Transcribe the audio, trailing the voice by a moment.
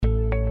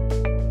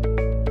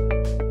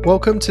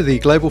Welcome to the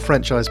Global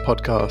Franchise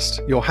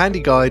Podcast, your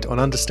handy guide on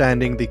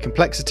understanding the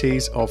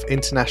complexities of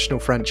international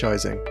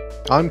franchising.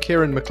 I'm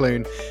Kieran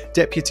McClune,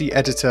 Deputy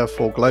Editor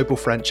for Global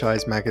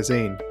Franchise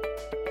Magazine.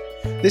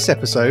 This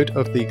episode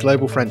of the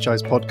Global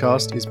Franchise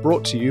Podcast is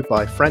brought to you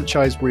by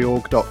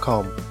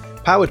franchisereorg.com,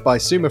 powered by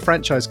Summa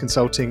Franchise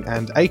Consulting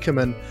and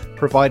Ackerman,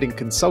 providing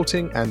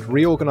consulting and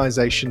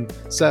reorganisation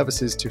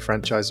services to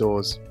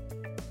franchisors.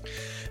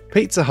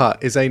 Pizza Hut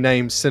is a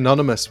name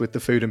synonymous with the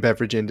food and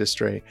beverage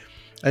industry,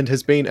 and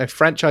has been a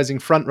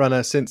franchising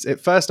frontrunner since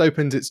it first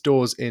opened its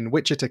doors in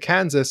Wichita,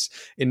 Kansas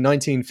in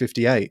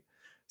 1958.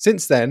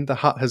 Since then, the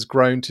Hut has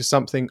grown to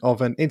something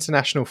of an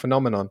international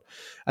phenomenon,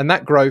 and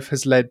that growth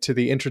has led to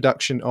the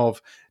introduction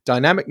of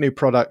dynamic new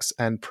products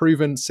and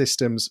proven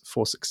systems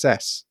for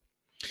success.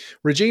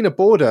 Regina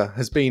Borda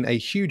has been a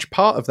huge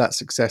part of that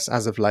success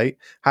as of late,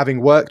 having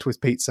worked with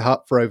Pizza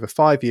Hut for over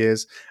 5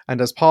 years and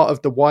as part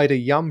of the wider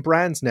Yum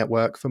Brands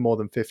network for more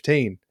than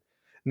 15.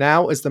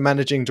 Now, as the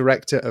Managing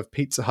Director of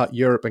Pizza Hut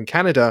Europe and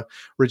Canada,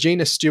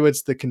 Regina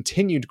stewards the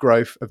continued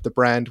growth of the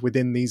brand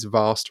within these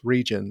vast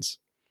regions.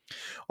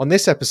 On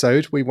this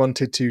episode, we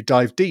wanted to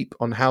dive deep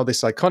on how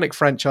this iconic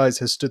franchise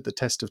has stood the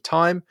test of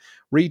time,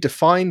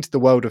 redefined the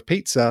world of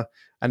pizza,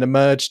 and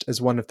emerged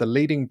as one of the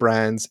leading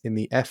brands in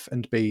the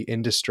F&B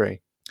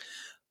industry.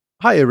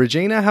 Hiya,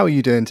 Regina. How are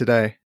you doing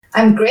today?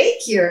 I'm great,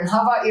 Kieran.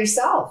 How about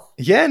yourself?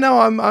 Yeah, no,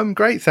 I'm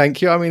great,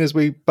 thank you. I mean, as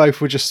we both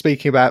were just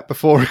speaking about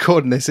before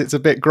recording this, it's a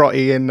bit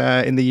grotty in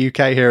the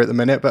UK here at the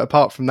minute, but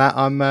apart from that,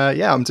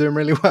 I'm doing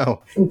really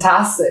well.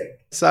 Fantastic.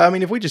 So, I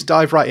mean, if we just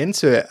dive right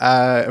into it,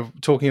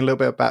 talking a little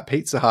bit about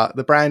Pizza Hut,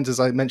 the brand, as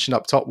I mentioned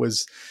up top,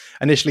 was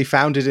initially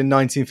founded in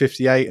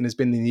 1958 and has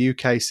been in the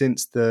UK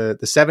since the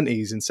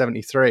 70s in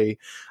 73.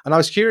 And I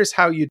was curious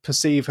how you'd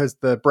perceive has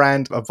the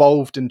brand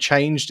evolved and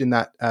changed in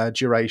that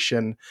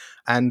duration,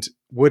 and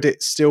would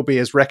it still be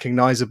as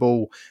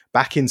recognizable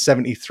back in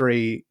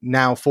 73,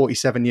 now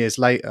 47 years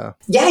later?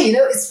 Yeah,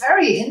 it's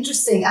very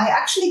interesting. I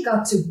actually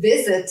got to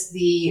visit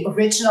the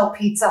original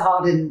Pizza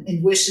Hut in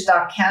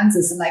Wichita,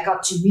 Kansas, and I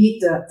got to meet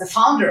the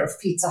founder of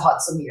Pizza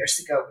Hut some years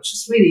ago, which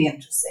was really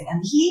interesting.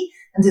 And he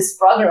and his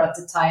brother at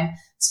the time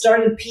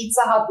started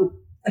Pizza Hut with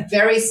a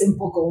very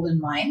simple goal in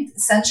mind,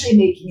 essentially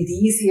making it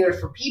easier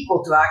for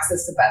people to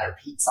access a better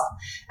pizza.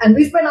 And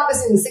we've been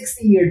obviously in a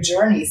 60-year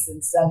journey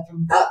since then,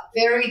 from that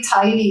very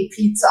tiny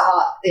Pizza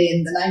Hut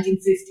in the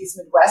 1950s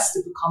Midwest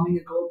to becoming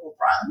a global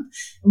brand.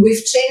 And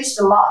we've changed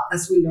a lot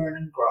as we learn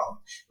and grow.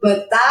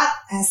 But that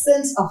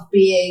essence of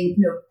being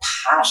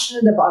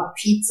passionate about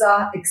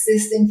pizza,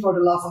 existing for the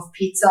love of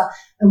pizza,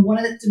 and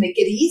wanted to make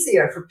it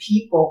easier for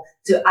people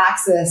to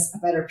access a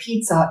better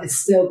pizza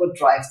is still what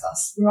drives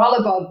us. We're all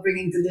about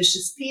bringing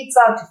delicious pizza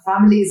to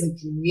families and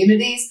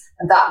communities,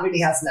 and that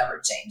really has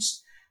never changed.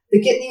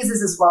 The good news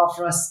is as well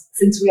for us,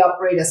 since we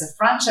operate as a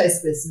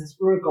franchise business,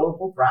 we're a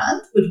global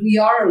brand, but we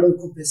are a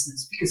local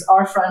business because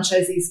our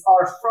franchisees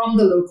are from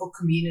the local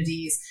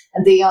communities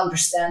and they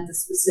understand the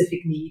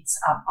specific needs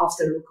of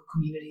their local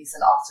communities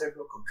and of their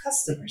local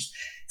customers.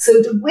 So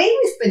the way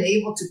we've been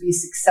able to be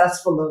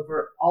successful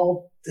over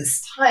all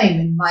this time,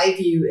 in my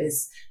view,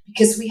 is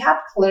because we had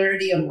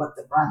clarity on what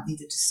the brand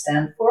needed to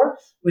stand for,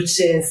 which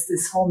is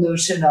this whole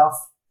notion of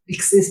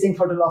existing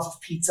for the love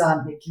of pizza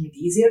and making it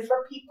easier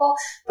for people.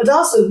 But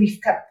also we've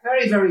kept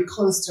very, very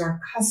close to our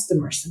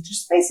customers. And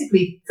there's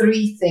basically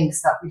three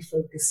things that we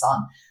focus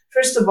on.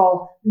 First of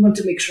all, we want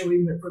to make sure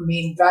we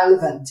remain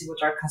relevant to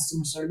what our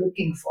customers are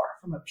looking for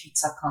from a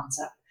pizza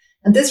concept.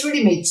 And this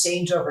really may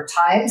change over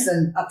times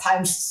and at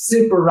times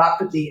super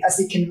rapidly, as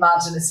you can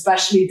imagine,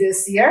 especially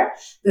this year.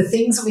 The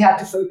things we had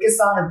to focus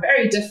on are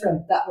very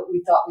different than what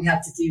we thought we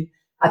had to do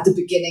at the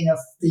beginning of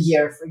the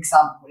year. For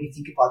example, when you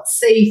think about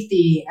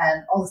safety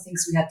and all the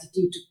things we had to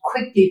do to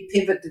quickly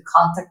pivot to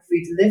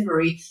contact-free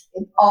delivery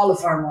in all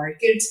of our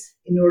markets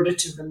in order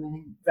to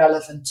remain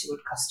relevant to what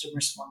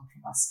customers want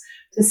from us.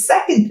 The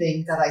second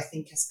thing that I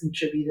think has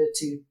contributed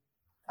to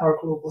our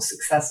global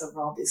success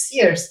over all these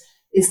years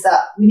is that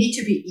we need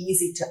to be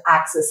easy to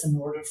access and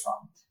order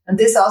from. And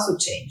this also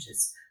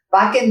changes.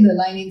 Back in the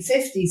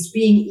 1950s,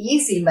 being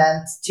easy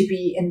meant to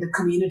be in the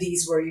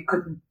communities where you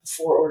couldn't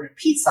before order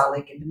pizza,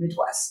 like in the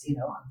Midwest.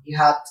 You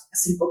had a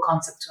simple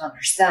concept to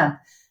understand.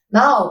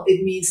 Now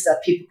it means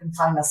that people can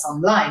find us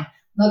online,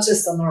 not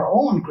just on our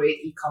own great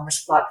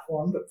e-commerce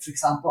platform, but for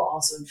example,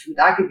 also in food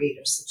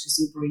aggregators such as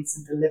Uber Eats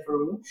and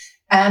Deliveroo,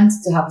 and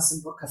to have a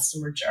simple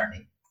customer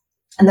journey.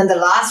 And then the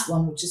last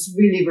one, which is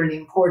really, really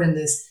important,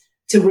 is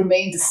to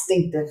remain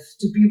distinctive,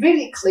 to be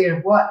really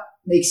clear what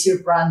makes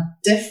your brand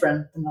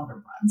different than other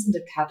brands in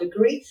the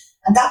category.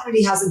 And that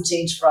really hasn't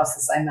changed for us,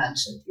 as I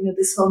mentioned.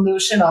 This whole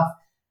notion of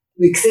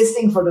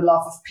existing for the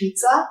love of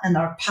pizza and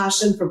our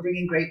passion for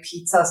bringing great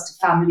pizzas to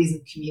families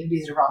and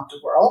communities around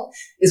the world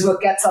is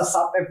what gets us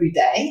up every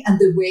day. And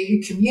the way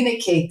we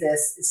communicate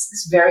this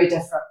is very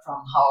different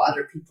from how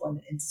other people in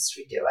the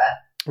industry do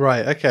it.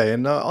 Right. Okay.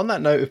 And on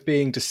that note of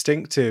being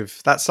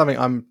distinctive, that's something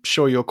I'm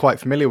sure you're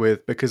quite familiar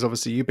with because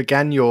obviously you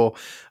began your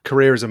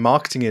career as a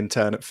marketing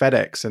intern at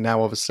FedEx, and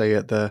now obviously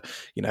at the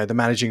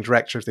managing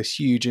director of this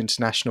huge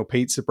international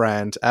pizza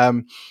brand.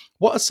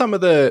 What are some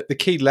of the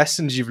key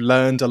lessons you've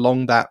learned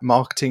along that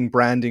marketing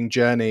branding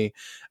journey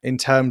in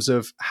terms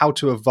of how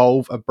to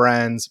evolve a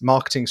brand's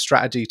marketing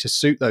strategy to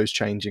suit those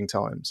changing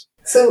times?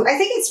 So I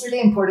think it's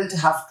really important to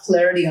have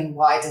clarity on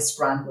why this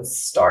brand was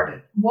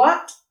started.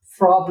 What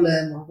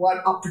problem or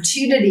what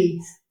opportunity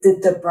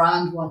did the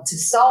brand want to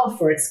solve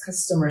for its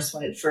customers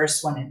when it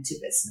first went into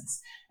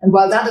business? And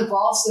while that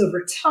evolves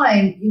over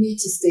time, you need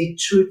to stay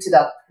true to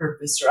that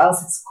purpose, or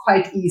else it's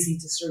quite easy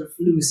to sort of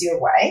lose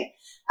your way.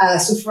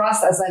 So for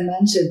us, as I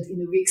mentioned,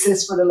 we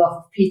exist for the love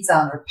of pizza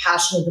and are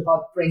passionate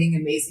about bringing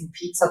amazing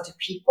pizza to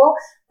people.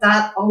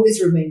 That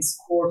always remains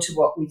core to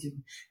what we do.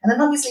 And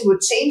then obviously what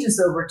changes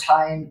over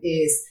time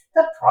is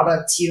the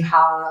products you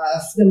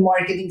have, the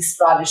marketing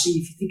strategy.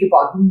 If you think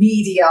about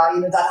media,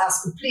 that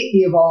has completely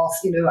evolved.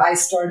 I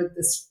started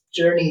this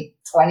journey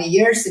 20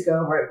 years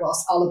ago where it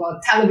was all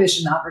about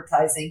television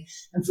advertising.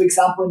 And for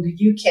example, in the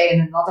UK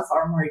and in a lot of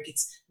our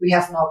markets, we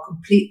have now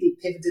completely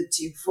pivoted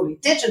to fully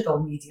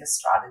digital media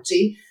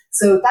strategy.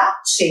 So that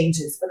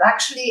changes. But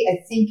actually,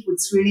 I think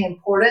what's really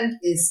important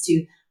is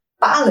to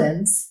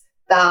balance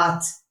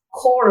that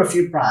core of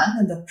your brand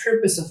and the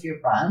purpose of your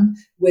brand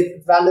with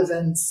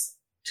relevance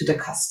to the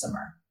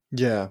customer.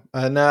 Yeah.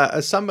 And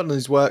as someone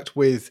who's worked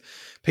with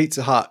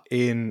Pizza Hut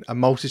in a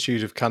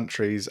multitude of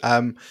countries,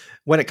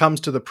 when it comes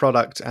to the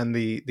product and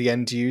the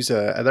end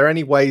user, are there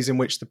any ways in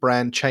which the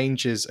brand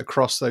changes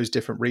across those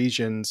different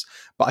regions?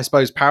 But I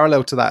suppose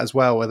parallel to that as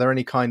well, are there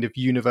any kind of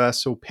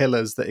universal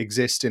pillars that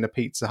exist in a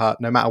Pizza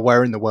Hut, no matter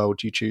where in the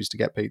world you choose to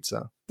get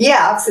pizza?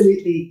 Yeah,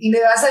 absolutely.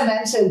 As I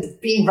mentioned,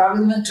 being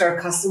relevant to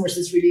our customers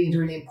is really,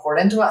 really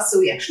important to us. So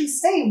we actually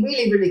stay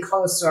really, really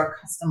close to our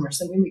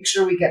customers and we make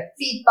sure we get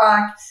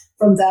feedback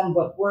from them,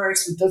 what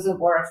works, what doesn't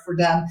work for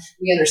them.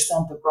 We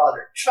understand the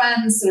broader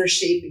trends that are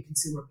shaping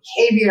consumer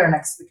behavior and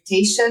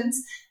expectations.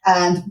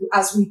 And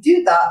as we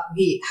do that,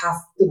 we have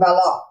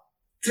developed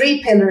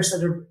 3 pillars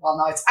that are, well,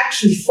 now it's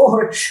actually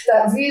 4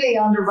 that really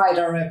underwrite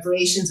our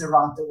operations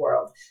around the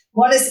world.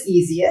 One is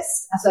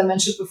easiest. As I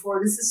mentioned before,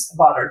 this is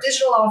about our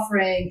digital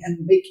offering and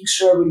making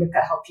sure we look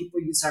at how people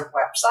use our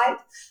website.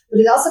 But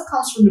it also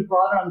comes from the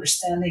broader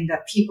understanding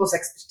that people's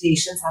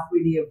expectations have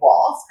really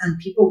evolved and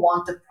people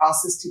want the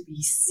process to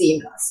be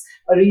seamless.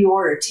 Whether you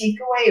order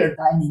takeaway or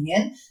dining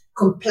in,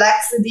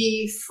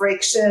 complexity,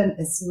 friction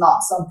is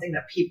not something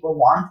that people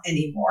want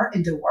anymore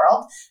in the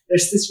world.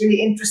 There's this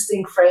really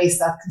interesting phrase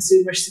that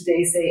consumers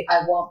today say, I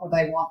want what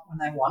I want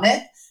when I want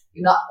it.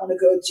 You not want to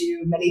go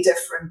to many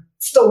different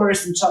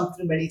stores and jump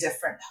through many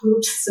different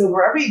hoops. So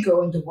wherever you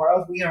go in the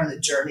world, we are on a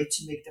journey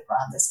to make the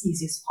brand as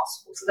easy as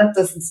possible. So that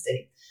doesn't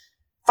stay.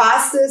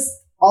 Fastest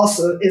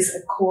also is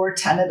a core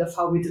tenet of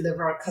how we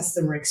deliver our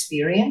customer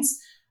experience,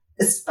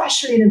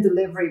 especially in the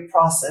delivery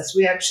process.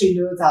 We actually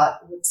know that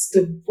what's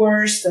the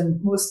worst and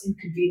most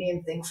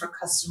inconvenient thing for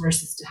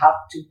customers is to have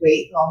to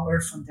wait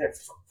longer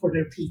for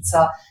their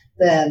pizza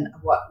than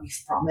what we've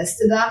promised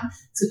to them.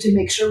 So to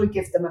make sure we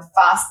give them a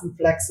fast and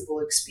flexible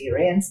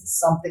experience is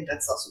something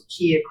that's also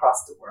key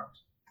across the world.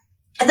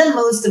 And then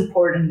most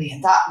importantly,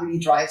 and that really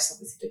drives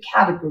obviously the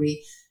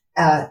category,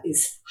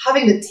 is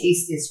having the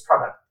tastiest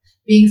product,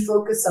 being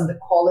focused on the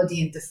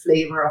quality and the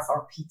flavor of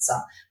our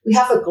pizza. We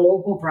have a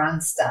global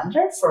brand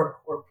standard for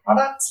core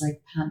products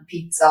like pan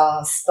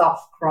pizza,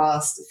 stuffed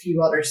crust, a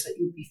few others that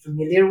you'll be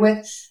familiar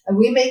with. And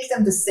we make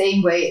them the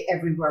same way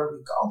everywhere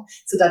we go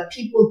so that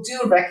people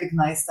do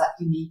recognize that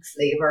unique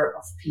flavor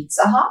of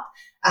Pizza Hut.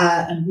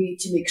 And we need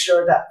to make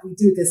sure that we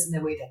do this in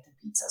a way that the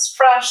pizza is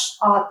fresh,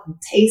 hot, and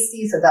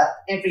tasty so that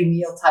every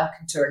mealtime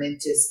can turn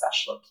into a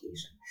special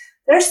occasion.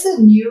 There's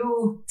a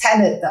new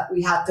tenet that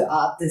we had to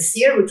add this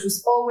year, which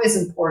was always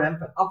important,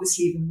 but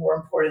obviously even more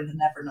important than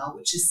ever now,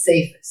 which is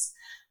safest.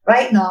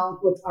 Right now,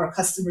 what our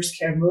customers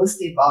care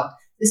mostly about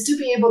is to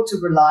be able to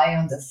rely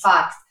on the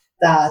fact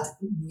that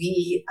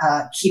we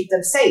keep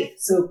them safe.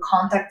 So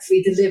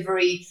contact-free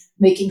delivery,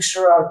 making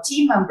sure our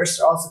team members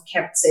are also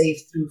kept safe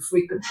through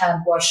frequent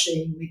hand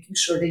washing, making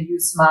sure they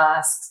use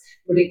masks,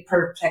 putting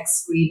perfect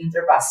screen in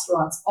their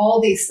restaurants. All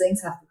these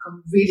things have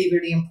become really,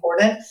 really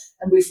important.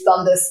 And we've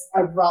done this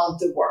around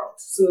the world.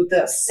 So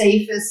the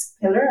safest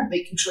pillar,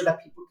 making sure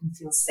that people can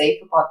feel safe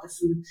about the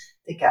food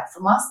they get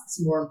from us,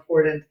 is more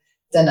important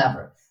than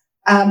ever.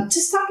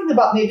 Just talking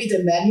about maybe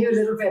the menu a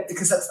little bit,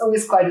 because that's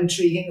always quite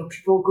intriguing when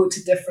people go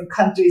to different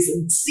countries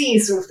and see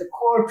sort of the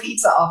core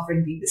pizza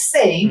offering being the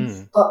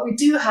same, but we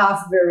do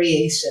have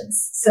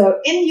variations. So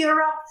in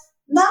Europe,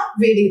 not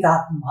really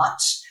that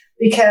much,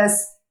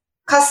 because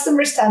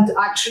customers tend to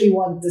actually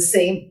want the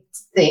same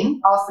thing.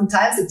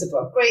 Oftentimes it's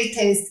about great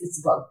taste,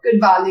 it's about good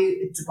value,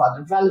 it's about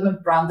a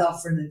relevant brand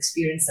offer and an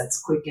experience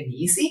that's quick and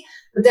easy.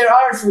 But there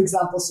are, for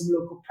example, some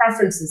local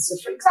preferences. So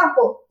for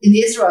example, in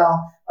Israel,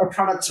 our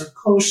products are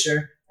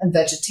kosher and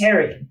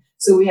vegetarian.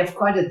 So we have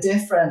quite a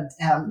different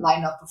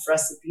lineup of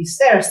recipes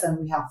there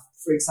than we have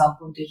for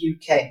example, in the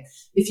UK.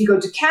 If you go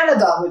to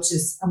Canada, which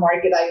is a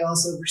market I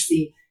also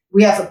oversee,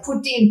 we have a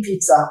poutine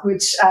pizza,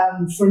 which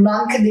for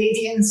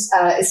non-Canadians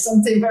is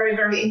something very,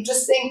 very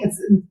interesting.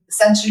 It's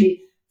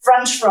essentially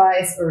French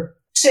fries or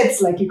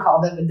chips, like you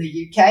call them in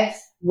the UK,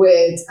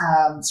 with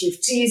sort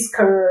of cheese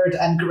curd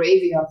and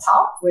gravy on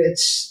top,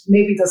 which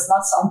maybe does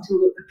not sound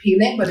too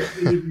appealing, but it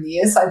really, really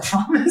is, I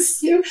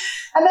promise you.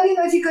 And then,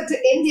 if you go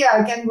to India,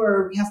 again,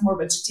 where we have more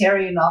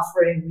vegetarian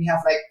offering, we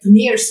have like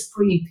paneer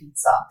supreme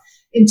pizza.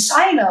 In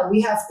China,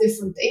 we have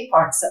different day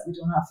parts that we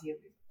don't have here.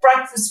 We have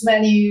breakfast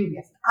menu, we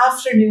have an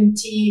afternoon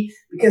tea,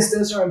 because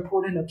those are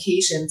important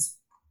occasions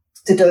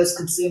to those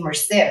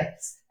consumers there.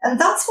 And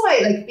that's why,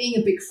 like, being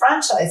a big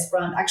franchise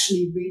brand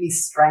actually really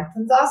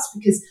strengthens us,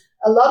 because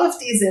a lot of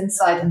these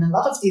insight and a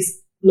lot of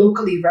these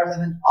locally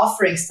relevant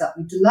offerings that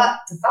we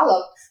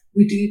develop,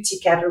 we do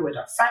together with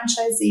our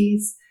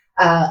franchisees,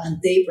 and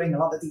they bring a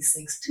lot of these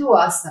things to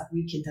us that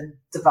we can then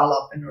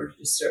develop in order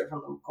to serve a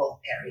local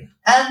area.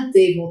 And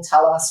they will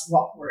tell us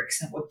what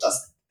works and what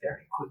doesn't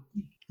very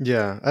quickly.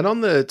 Yeah. And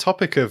on the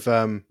topic of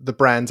the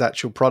brand's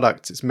actual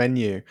product, its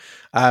menu,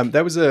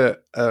 there was a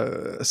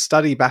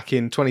study back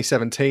in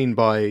 2017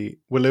 by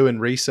Woluwe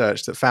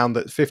Research that found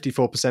that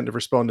 54% of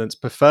respondents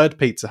preferred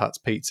Pizza Hut's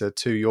pizza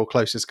to your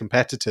closest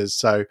competitors.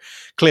 So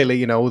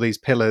clearly, all these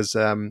pillars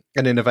and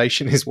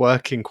innovation is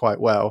working quite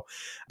well.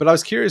 But I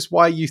was curious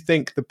why you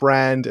think the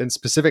brand, and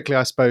specifically,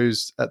 I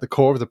suppose, at the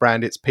core of the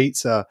brand, it's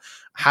pizza,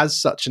 has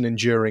such an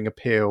enduring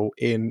appeal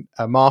in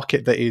a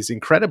market that is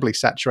incredibly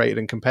saturated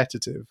and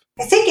competitive.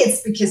 I think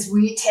it's because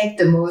we take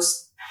the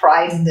most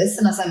pride in this.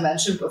 And as I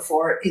mentioned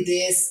before, it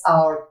is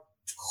our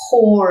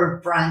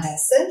core brand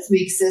essence.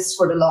 We exist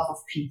for the love of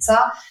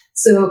pizza.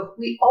 So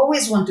we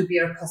always want to be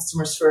our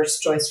customers'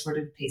 first choice for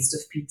the taste of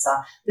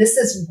pizza. This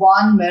is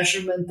one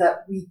measurement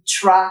that we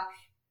track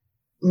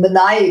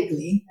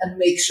maniacally and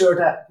make sure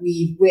that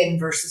we win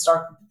versus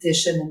our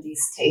competition in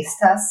these taste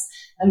tests.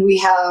 And we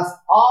have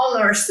all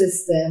our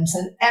systems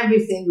and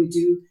everything we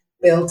do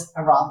built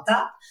around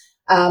that.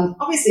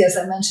 Obviously, as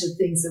I mentioned,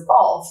 things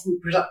evolve. We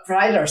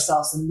pride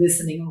ourselves in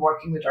listening and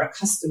working with our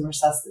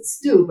customers as this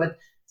do, but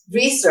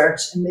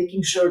research and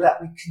making sure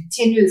that we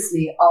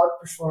continuously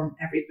outperform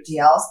everybody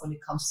else when it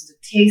comes to the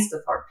taste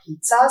of our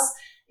pizzas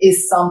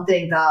is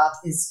something that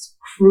is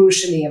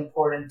crucially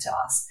important to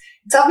us.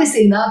 It's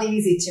obviously not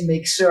easy to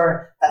make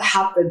sure that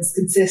happens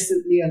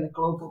consistently on a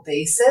global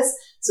basis.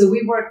 So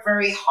we work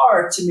very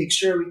hard to make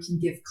sure we can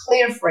give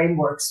clear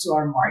frameworks to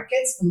our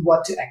markets and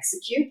what to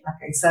execute.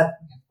 Like I said,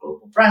 we have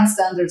global brand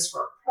standards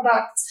for our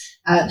products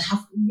and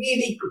have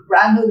really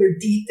granular,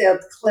 detailed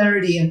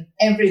clarity on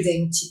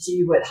everything to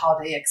do with how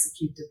they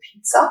execute the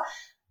pizza.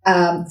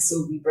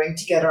 So we bring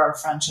together our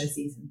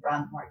franchisees and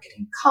brand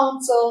marketing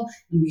council,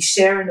 and we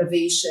share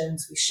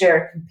innovations, we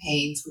share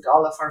campaigns with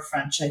all of our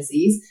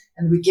franchisees,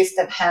 and we give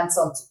them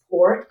hands-on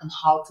support on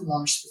how to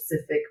launch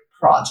specific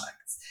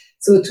projects.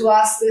 So to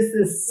us, this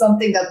is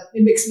something that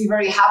it makes me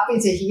very happy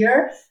to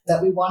hear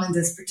that we won in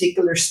this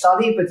particular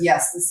study. But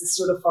yes, this is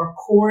sort of our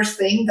core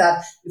thing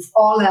that if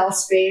all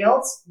else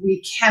fails,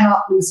 we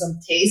cannot lose on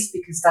taste,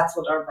 because that's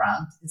what our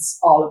brand is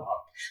all about.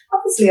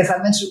 Obviously, as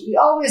I mentioned, we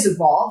always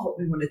evolve what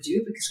we want to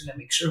do because we want to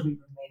make sure we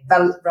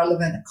remain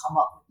relevant and come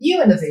up with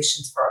new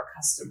innovations for our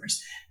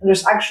customers. And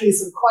there's actually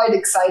some quite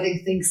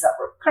exciting things that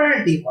we're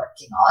currently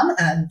working on.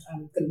 And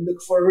I'm going to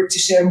look forward to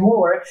share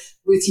more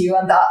with you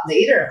on that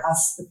later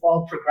as the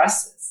fall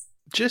progresses.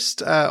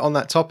 Just on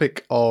that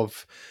topic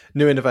of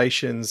new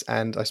innovations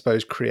and I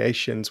suppose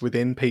creations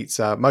within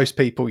pizza, most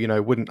people,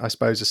 wouldn't, I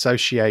suppose,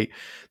 associate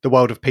the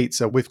world of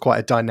pizza with quite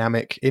a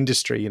dynamic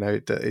industry,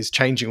 that is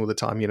changing all the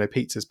time.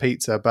 Pizza's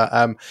pizza. But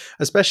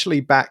especially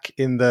back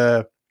in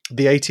the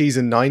 80s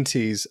and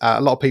 90s,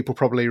 a lot of people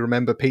probably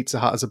remember Pizza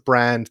Hut as a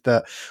brand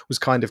that was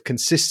kind of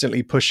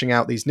consistently pushing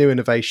out these new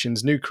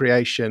innovations, new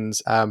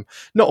creations.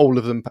 Not all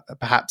of them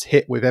perhaps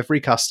hit with every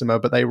customer,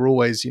 but they were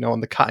always,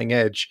 on the cutting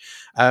edge.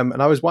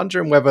 And I was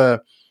wondering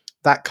whether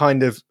that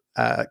kind of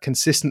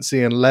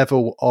consistency and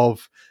level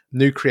of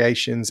new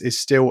creations is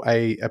still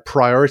a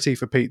priority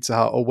for Pizza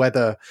Hut, or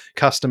whether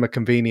customer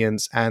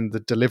convenience and the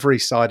delivery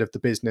side of the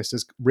business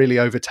has really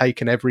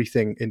overtaken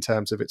everything in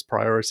terms of its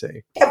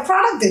priority. Yeah,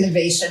 product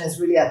innovation is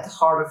really at the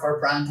heart of our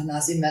brand. And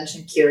as you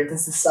mentioned, Kieran,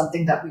 this is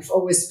something that we've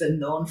always been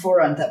known for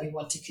and that we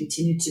want to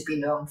continue to be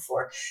known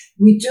for.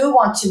 We do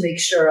want to make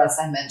sure, as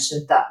I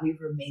mentioned, that we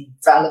remain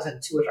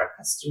relevant to what our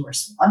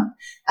customers want.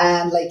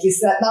 And like you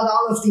said, not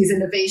all of these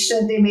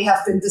innovations, they may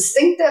have been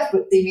distinctive,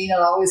 but they may not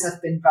always have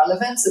been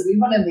relevant. So we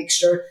want to make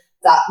sure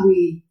that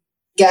we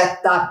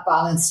get that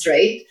balance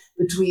straight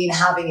between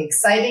having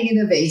exciting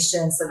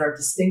innovations that are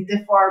distinctive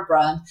for our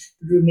brand,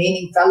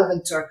 remaining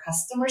relevant to our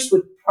customers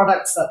with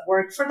products that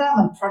work for them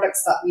and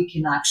products that we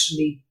can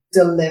actually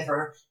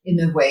deliver in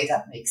a way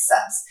that makes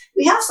sense.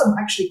 We have some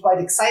actually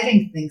quite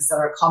exciting things that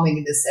are coming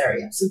in this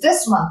area. So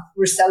this month,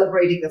 we're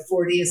celebrating the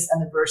 40th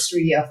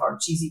anniversary of our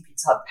Cheesy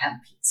Pizza Hut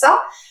Pan Pizza.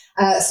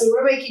 So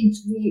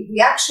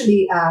we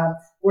actually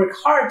work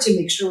hard to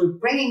make sure we're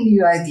bringing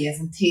new ideas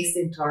and taste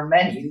into our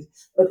menu.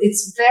 But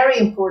it's very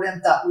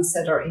important that we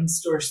set our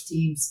in-store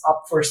teams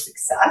up for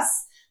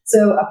success.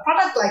 So a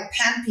product like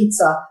pan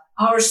pizza,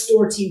 our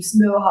store teams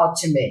know how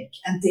to make,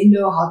 and they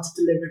know how to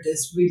deliver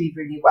this really,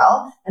 really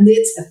well. And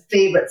it's a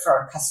favorite for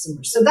our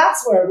customers. So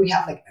that's where we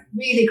have like a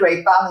really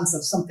great balance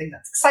of something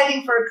that's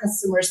exciting for our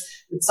customers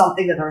with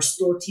something that our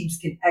store teams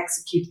can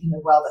execute in a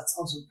way that's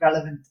also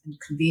relevant and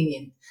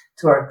convenient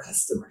to our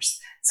customers.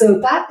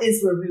 So that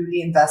is where we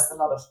really invest a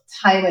lot of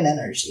time and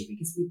energy,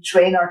 because we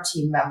train our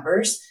team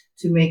members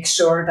to make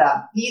sure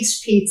that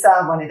each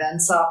pizza, when it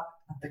ends up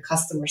at the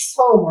customer's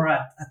home or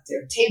at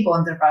their table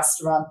in the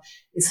restaurant,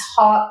 is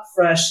hot,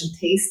 fresh, and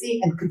tasty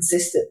and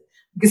consistent,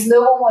 because no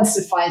one wants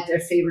to find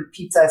their favorite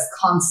pizza is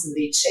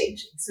constantly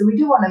changing. So we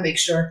do want to make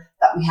sure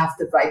that we have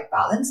the right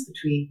balance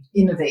between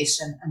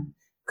innovation and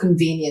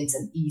convenience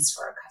and ease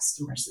for our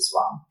customers as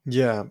well.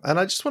 Yeah. And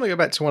I just want to go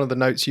back to one of the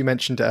notes you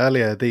mentioned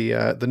earlier,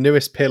 the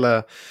newest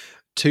pillar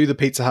to the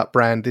Pizza Hut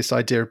brand, this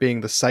idea of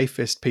being the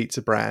safest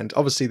pizza brand.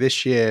 Obviously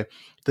this year,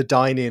 the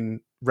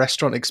dine-in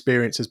restaurant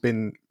experience has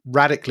been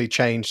radically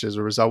changed as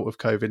a result of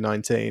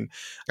COVID-19.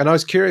 And I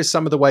was curious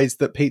some of the ways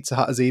that Pizza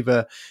Hut has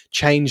either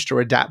changed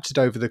or adapted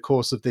over the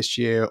course of this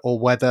year, or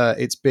whether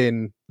it's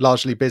been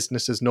largely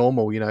business as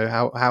normal. You know,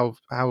 how's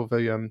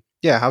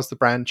the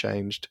brand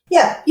changed?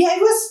 Yeah,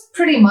 it was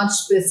pretty much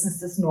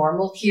business as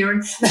normal,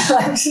 Kieran.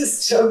 I'm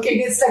just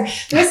joking. It's like,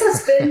 this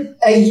has been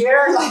a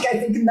year like I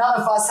think none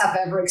of us have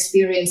ever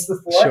experienced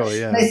before. Sure,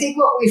 yeah. And I think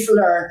what we've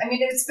learned, I mean,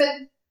 it's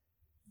been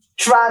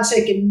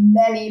tragic in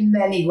many,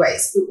 many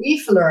ways, but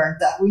we've learned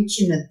that we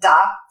can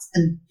adapt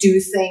and do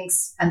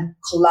things and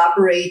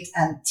collaborate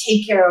and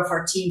take care of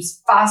our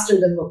teams faster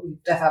than what we'd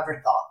have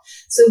ever thought.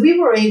 So we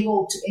were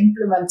able to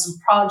implement some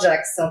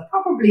projects that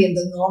probably in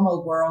the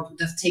normal world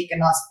would have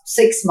taken us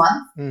 6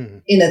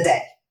 months in a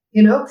day.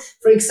 You know,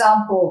 for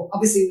example,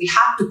 obviously we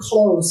had to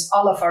close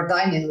all of our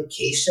dine-in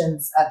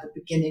locations at the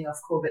beginning of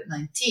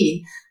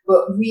COVID-19,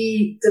 but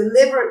we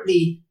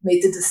deliberately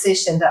made the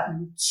decision that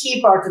we would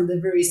keep our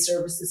delivery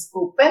services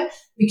open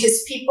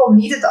because people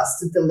needed us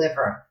to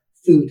deliver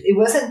food. It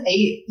wasn't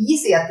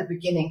easy at the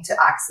beginning to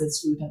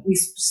access food. And we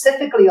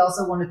specifically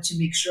also wanted to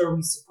make sure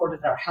we supported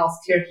our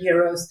healthcare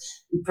heroes.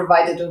 We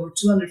provided over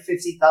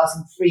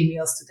 250,000 free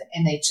meals to the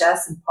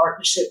NHS in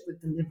partnership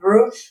with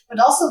Deliveroo, but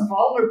also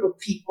vulnerable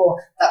people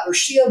that were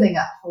shielding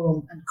at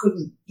home and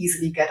couldn't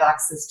easily get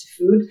access to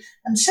food.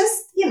 And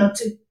just, you know,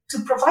 to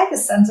provide a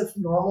sense of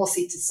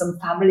normalcy to some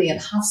family and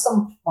have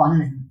some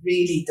fun in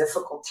really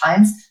difficult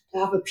times, to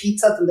have a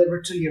pizza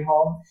delivered to your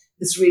home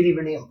is really,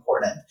 really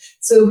important.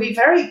 So we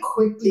very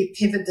quickly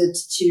pivoted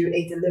to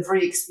a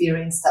delivery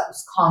experience that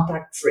was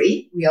contact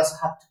free. We also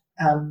had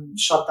to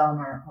shut down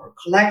our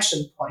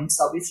collection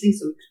points, obviously,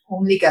 so we could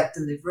only get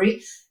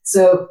delivery.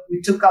 So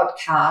we took out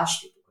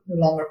cash. We could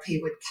no longer pay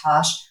with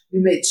cash. We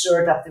made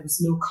sure that there was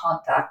no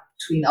contact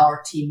between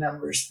our team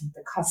members and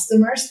the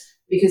customers,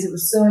 because it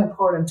was so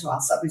important to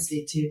us,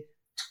 obviously, to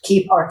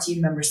keep our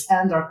team members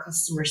and our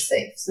customers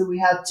safe. So we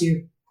had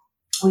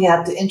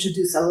to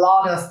introduce a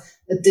lot of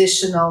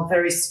additional,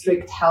 very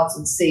strict health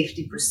and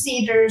safety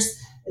procedures,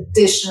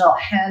 additional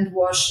hand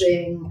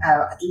washing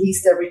at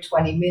least every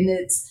 20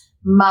 minutes,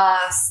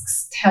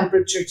 masks,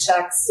 temperature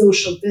checks,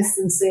 social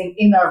distancing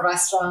in our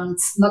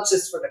restaurants, not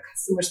just for the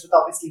customers, but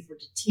obviously for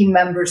the team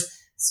members,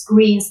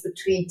 screens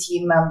between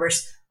team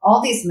members,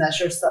 all these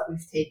measures that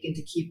we've taken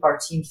to keep our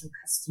teams and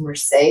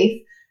customers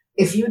safe.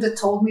 If you'd have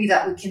told me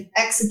that we can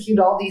execute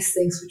all these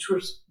things, which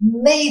were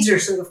major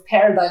sort of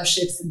paradigm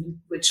shifts in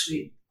which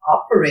we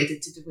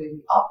operated to the way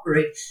we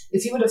operate,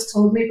 if you would have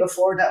told me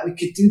before that we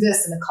could do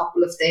this in a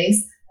couple of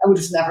days, I would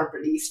have never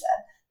believed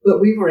that. But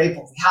we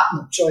had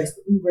no choice,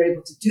 but we were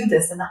able to do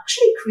this and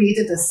actually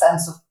created a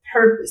sense of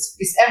purpose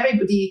because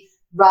everybody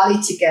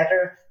rallied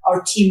together.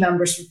 Our team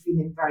members were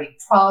feeling very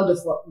proud of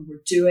what we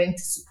were doing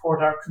to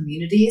support our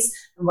communities.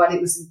 And while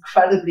it was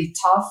incredibly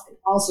tough, it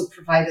also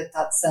provided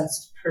that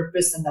sense of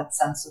purpose and that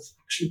sense of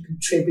actually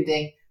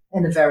contributing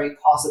in a very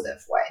positive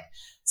way.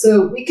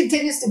 So we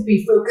continue to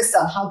be focused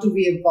on how do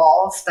we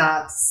evolve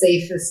that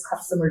safest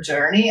customer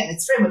journey. And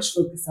it's very much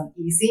focused on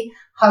easy.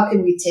 How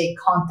can we take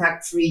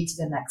contact free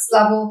to the next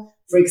level?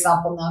 For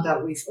example, now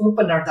that we've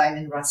opened our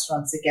dine-in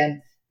restaurants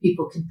again,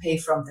 people can pay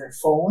from their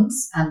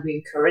phones and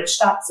we encourage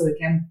that. So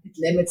again, it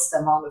limits the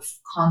amount of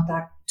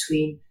contact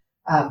between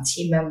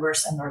team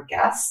members and our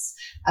guests.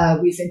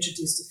 We've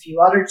introduced a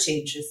few other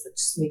changes that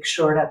just make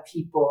sure that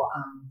people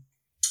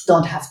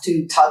don't have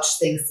to touch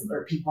things that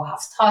other people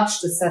have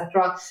touched,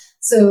 etc.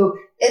 So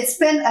it's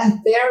been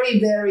a very,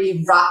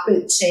 very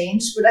rapid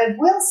change, but I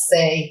will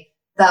say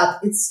that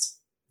it's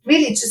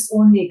really just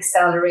only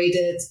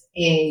accelerated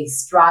a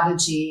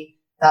strategy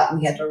that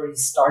we had already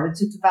started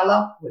to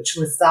develop, which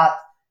was that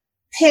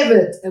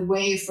pivot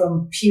away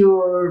from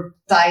pure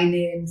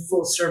dine-in,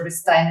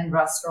 full-service dine-in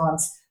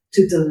restaurants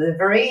to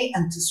delivery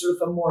and to sort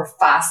of a more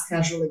fast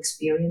casual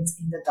experience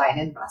in the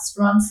dine-in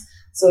restaurants.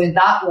 So in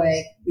that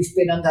way, we've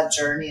been on that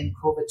journey, and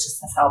COVID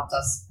just has helped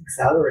us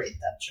accelerate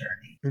that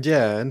journey.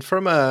 Yeah, and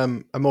from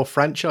a more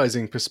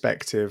franchising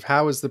perspective,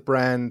 how has the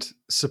brand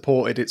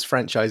supported its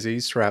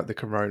franchisees throughout the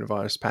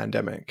coronavirus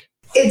pandemic?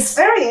 It's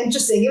very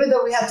interesting. Even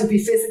though we had to be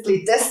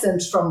physically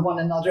distant from one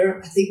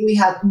another, I think we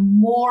had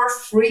more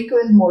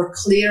frequent, more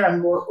clear,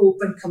 and more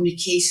open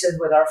communication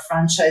with our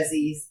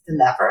franchisees than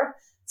ever.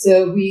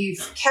 So we've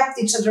kept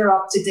each other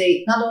up to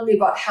date, not only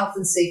about health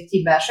and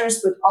safety measures,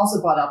 but also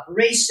about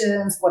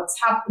operations, what's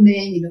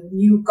happening,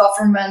 new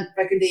government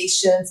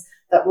regulations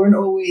that weren't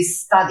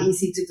always that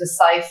easy to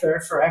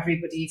decipher for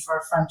everybody, for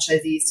our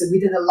franchisees. So we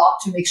did a lot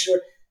to make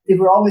sure they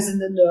were always in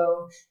the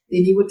know,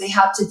 they knew what they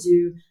had to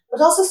do,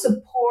 but also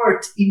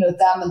support,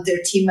 them and their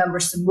team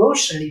members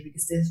emotionally,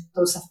 because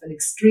those have been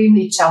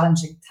extremely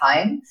challenging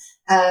time.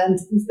 And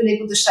we've been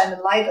able to shine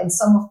a light on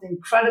some of the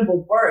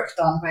incredible work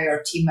done by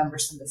our team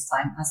members in this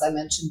time. As I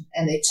mentioned,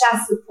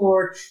 NHS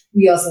support.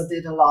 We also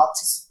did a lot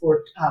to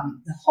support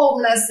the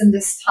homeless in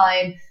this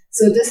time.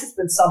 So this has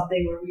been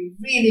something where we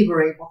really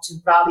were able to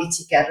rally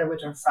together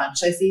with our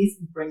franchisees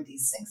and bring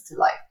these things to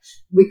life.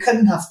 We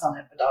couldn't have done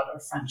it without our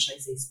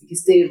franchisees,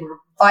 because they were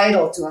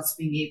vital to us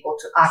being able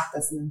to act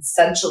as an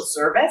essential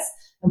service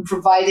and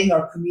providing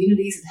our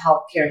communities and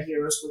healthcare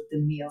heroes with the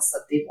meals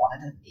that they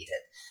wanted and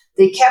needed.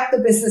 They kept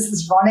the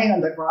businesses running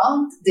on the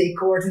ground. They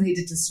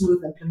coordinated the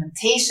smooth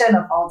implementation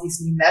of all these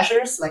new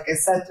measures. Like I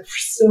said, there were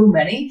so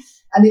many.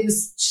 And it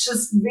was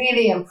just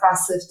really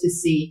impressive to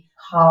see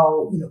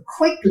how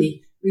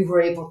quickly we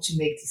were able to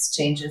make these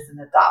changes and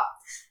adapt.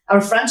 Our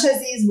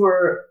franchisees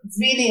were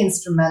really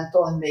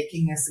instrumental in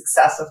making a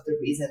success of the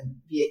recent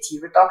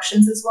VAT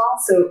reductions as well.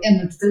 So in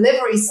the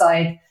delivery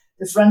side,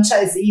 the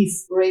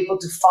franchisees were able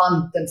to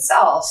fund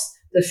themselves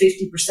the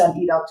 50%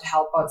 Eat Out to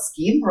Help Out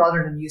scheme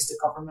rather than use the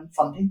government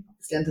funding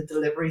on the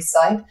delivery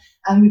side.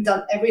 And we've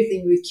done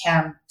everything we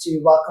can to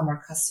welcome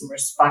our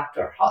customers back to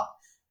our hub.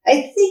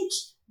 I think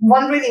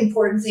one really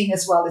important thing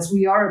as well is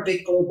we are a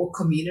big global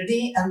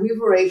community, and we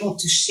were able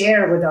to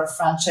share with our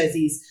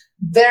franchisees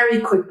very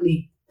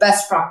quickly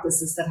best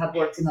practices that had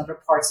worked in other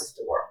parts of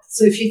the world.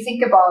 So if you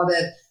think about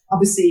it,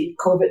 obviously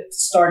COVID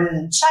started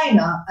in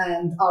China,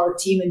 and our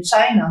team in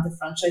China, the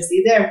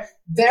franchisee there,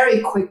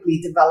 very quickly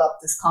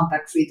developed this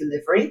contact-free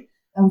delivery.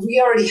 And we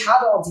already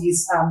had all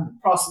these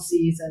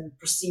processes and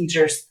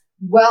procedures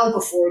well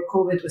before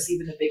COVID was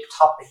even a big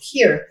topic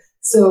here.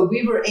 So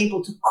we were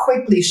able to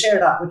quickly share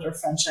that with our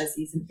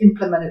franchisees and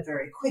implement it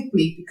very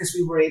quickly, because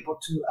we were able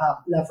to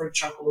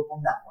leverage our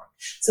global network.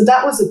 So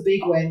that was a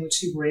big way in which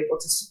we were able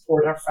to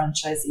support our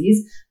franchisees,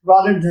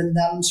 rather than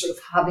them sort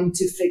of having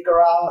to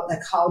figure out,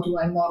 like, how do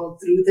I model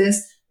through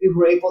this? We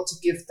were able to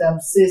give them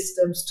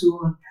systems,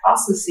 tools, and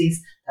processes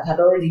that had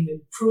already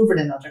been proven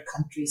in other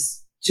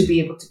countries to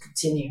be able to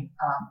continue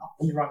up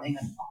and running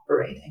and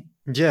operating.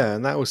 Yeah,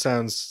 and that all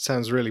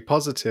sounds really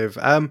positive.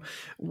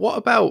 What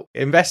about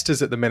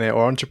investors at the minute,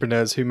 or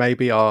entrepreneurs who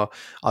maybe are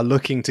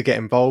looking to get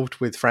involved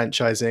with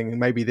franchising, and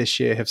maybe this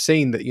year have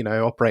seen that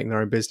operating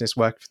their own business,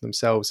 working for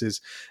themselves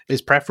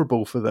is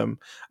preferable for them?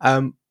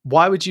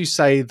 Why would you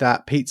say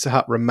that Pizza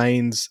Hut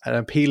remains an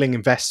appealing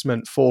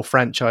investment for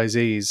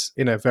franchisees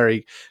in a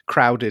very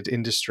crowded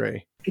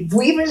industry?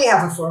 We really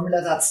have a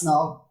formula that's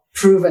now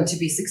proven to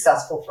be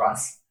successful for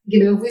us.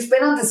 We've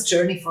been on this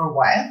journey for a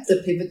while,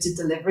 the pivot to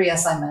delivery,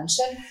 as I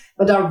mentioned,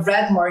 but our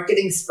red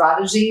marketing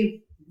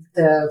strategy,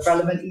 the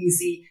relevant,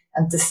 easy,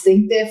 and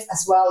distinctive,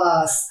 as well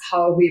as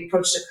how we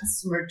approach the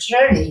customer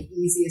journey,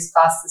 easiest,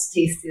 fastest,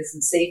 tastiest,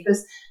 and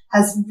safest,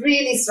 has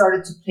really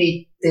started to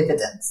pay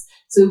dividends.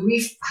 So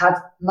we've had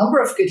a number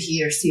of good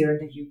years here in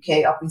the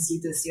UK. Obviously,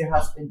 this year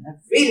has been a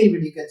really,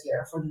 really good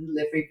year for the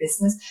delivery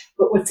business.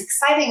 But what's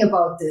exciting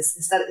about this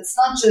is that it's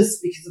not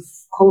just because of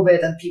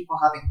COVID and people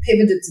having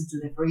pivoted to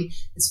delivery.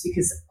 It's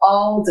because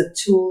all the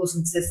tools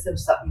and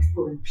systems that we've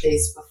put in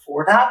place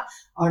before that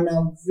are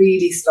now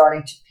really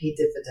starting to pay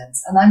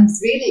dividends. And I'm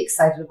really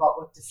excited about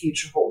what the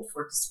future holds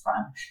for this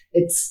brand.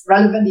 It's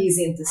relevant,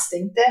 easy, and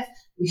distinctive.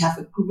 We have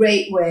a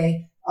great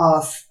way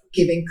of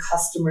giving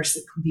customers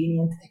a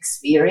convenient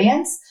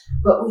experience,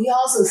 but we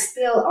also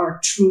still are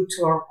true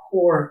to our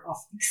core of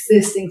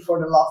existing for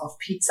the love of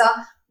pizza,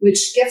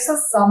 which gives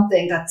us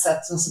something that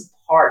sets us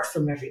apart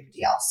from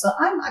everybody else. So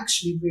I'm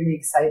actually really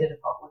excited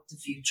about what the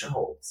future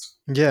holds.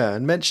 Yeah,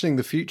 and mentioning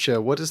the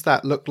future, what does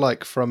that look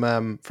like from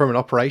an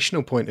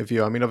operational point of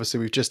view? I mean, obviously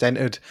we've just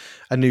entered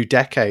a new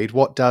decade.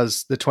 What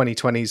does the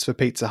 2020s for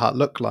Pizza Hut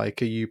look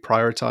like? Are you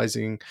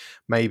prioritizing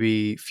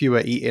maybe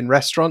fewer eat-in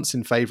restaurants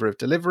in favor of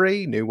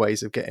delivery, new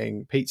ways of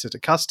getting pizza to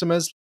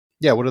customers?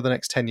 Yeah, what do the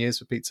next 10 years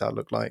for Pizza Hut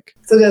look like?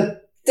 So the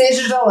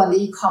digital and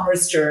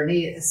e-commerce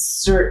journey is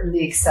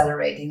certainly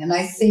accelerating. And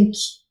I think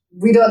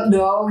we don't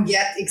know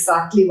yet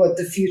exactly what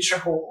the future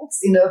holds,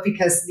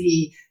 because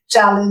the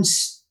challenge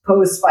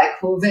posed by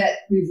COVID,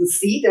 we will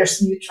see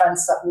there's new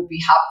trends that will be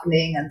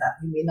happening and that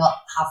we may not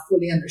have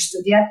fully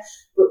understood yet.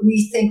 But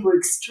we think we're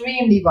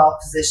extremely well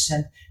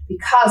positioned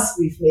because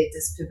we've made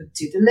this pivot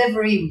to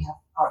delivery. We have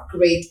our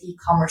great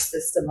e-commerce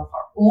system of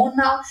our own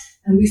now,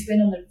 and we've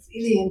been on a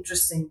really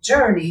interesting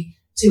journey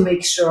to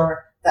make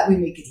sure that we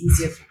make it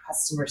easier for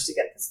customers to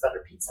get this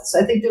better pizza.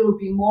 So I think there will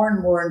be more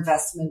and more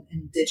investment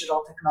in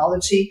digital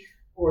technology,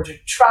 order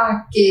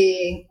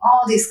tracking,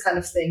 all these kind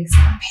of things,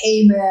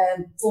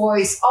 payment,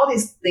 voice, all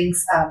these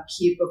things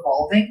keep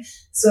evolving.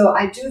 So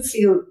I do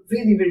feel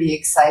really, really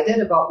excited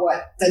about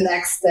what the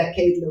next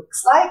decade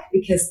looks like,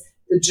 because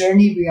the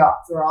journey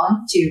we're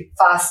on to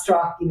fast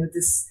track,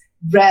 this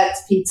red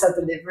pizza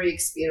delivery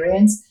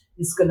experience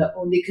is going to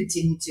only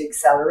continue to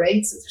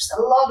accelerate. So there's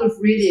a lot of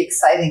really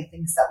exciting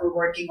things that we're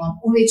working on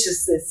only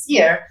just this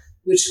year,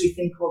 which we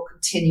think will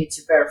continue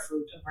to bear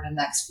fruit over the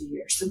next few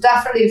years. So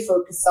definitely a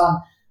focus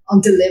on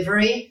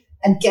delivery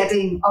and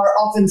getting our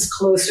ovens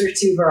closer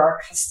to where our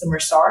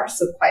customers are.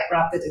 So quite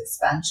rapid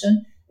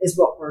expansion is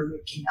what we're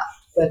looking at.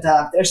 But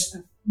there's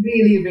a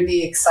really,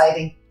 really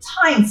exciting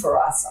time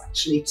for us,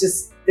 actually,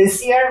 just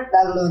this year,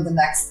 let alone the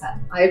next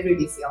 10. I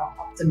really feel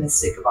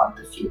optimistic about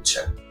the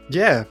future.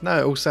 Yeah, no,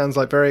 it all sounds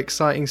like very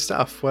exciting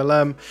stuff.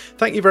 Well,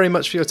 thank you very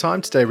much for your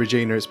time today,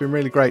 Regina. It's been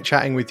really great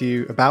chatting with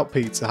you about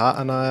Pizza Hut,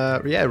 and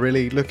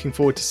really looking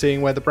forward to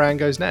seeing where the brand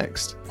goes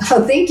next.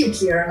 Oh, thank you,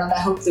 Kieran, and I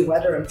hope the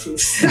weather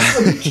improves this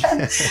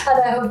weekend,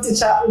 and I hope to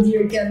chat with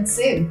you again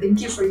soon. Thank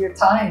you for your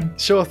time.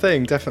 Sure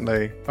thing,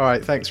 definitely. All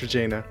right, thanks,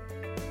 Regina.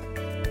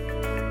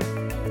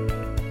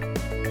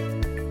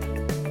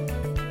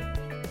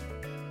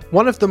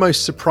 One of the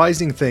most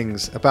surprising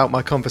things about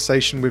my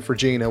conversation with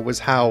Regina was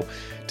how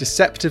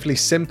deceptively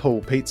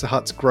simple Pizza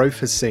Hut's growth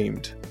has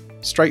seemed.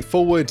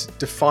 Straightforward,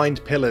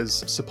 defined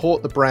pillars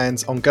support the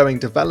brand's ongoing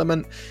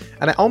development,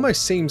 and it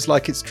almost seems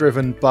like it's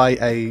driven by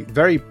a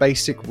very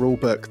basic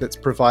rulebook that's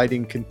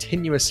providing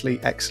continuously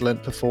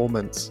excellent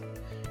performance.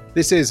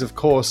 This is, of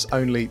course,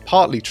 only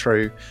partly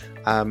true,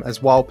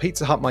 as while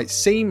Pizza Hut might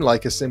seem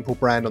like a simple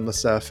brand on the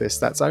surface,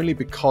 that's only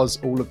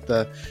because all of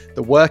the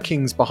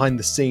workings behind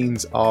the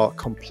scenes are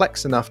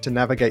complex enough to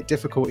navigate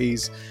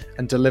difficulties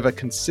and deliver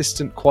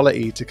consistent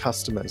quality to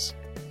customers.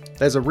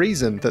 There's a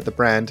reason that the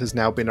brand has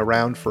now been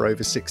around for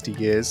over 60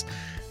 years,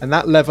 and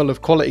that level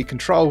of quality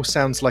control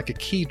sounds like a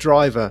key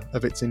driver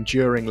of its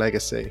enduring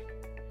legacy.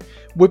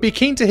 We'd be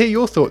keen to hear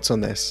your thoughts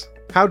on this.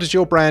 How does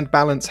your brand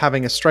balance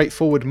having a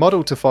straightforward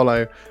model to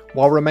follow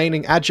while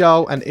remaining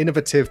agile and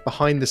innovative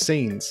behind the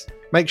scenes?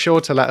 Make sure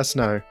to let us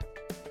know.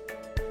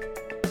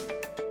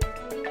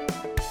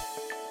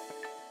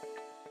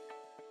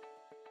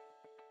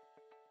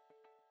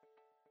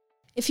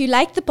 If you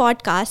like the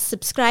podcast,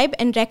 subscribe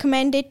and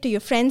recommend it to your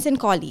friends and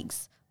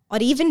colleagues. Or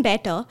even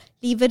better,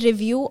 leave a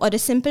review or a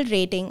simple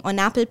rating on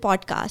Apple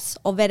Podcasts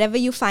or wherever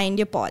you find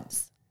your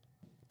pods.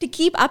 To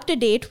keep up to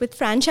date with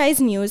franchise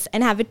news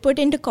and have it put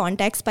into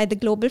context by the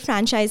global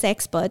franchise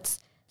experts,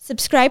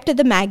 subscribe to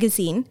the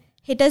magazine,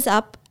 hit us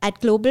up at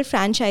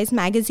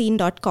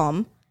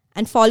globalfranchisemagazine.com,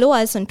 and follow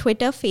us on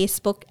Twitter,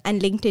 Facebook,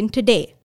 and LinkedIn today.